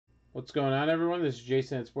What's going on, everyone? This is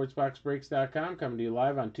Jason at SportsBoxBreaks.com coming to you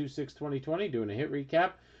live on 2/6/2020, doing a hit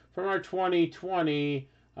recap from our 2020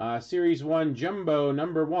 Series 1 Jumbo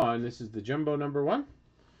number 1. This is the Jumbo number 1.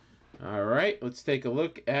 All right, let's take a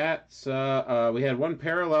look at, we had one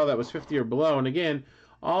parallel that was 50 or below, and again,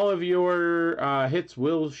 all of your hits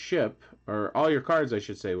will ship, or all your cards, I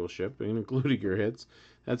should say, will ship, including your hits.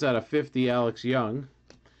 That's out of 50, Alex Young.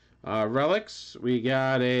 Relics, we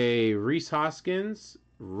got a Rhys Hoskins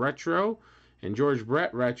Retro and George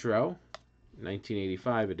Brett Retro,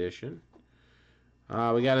 1985 edition. We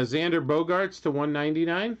got a Xander Bogaerts to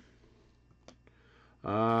 199.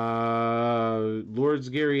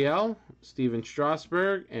 Lourdes Gurriel, Steven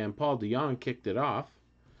Strasburg, and Paul DeJong kicked it off.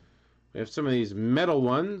 We have some of these metal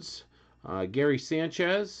ones. Gary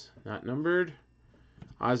Sanchez, not numbered.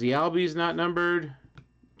 Ozzie Albies, not numbered.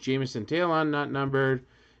 Jameson Taillon, not numbered.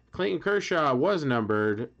 Clayton Kershaw was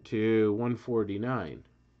numbered to 149.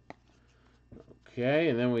 Okay,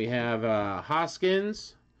 and then we have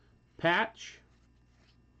Hoskins patch.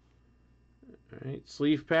 All right,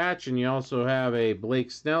 sleeve patch, and you also have a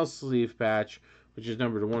Blake Snell sleeve patch, which is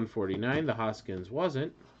numbered to 149. The Hoskins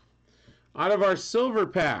wasn't. Out of our silver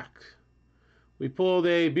pack, we pulled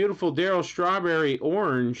a beautiful Darryl Strawberry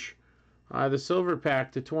orange, the silver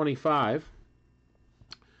pack to 25.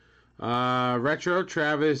 Retro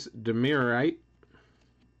Travis Demurite,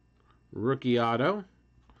 rookie auto.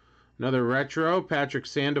 Another retro Patrick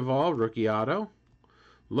Sandoval, rookie auto.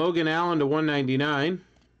 Logan Allen to 199.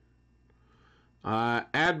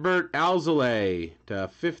 Adbert Alzolay to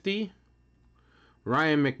 50.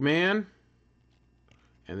 Ryan McMahon.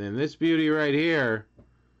 And then this beauty right here,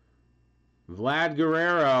 Vlad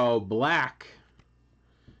Guerrero, black.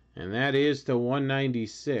 And that is to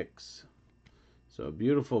 196. So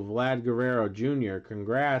beautiful Vlad Guerrero Jr.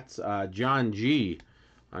 Congrats, John G,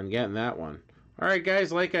 on getting that one. All right,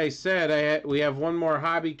 guys, like I said, we have one more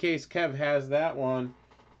hobby case. Kev has that one.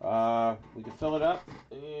 We can fill it up,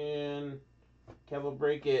 and Kev will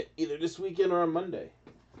break it either this weekend or on Monday.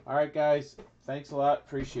 All right, guys, thanks a lot.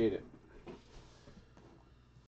 Appreciate it.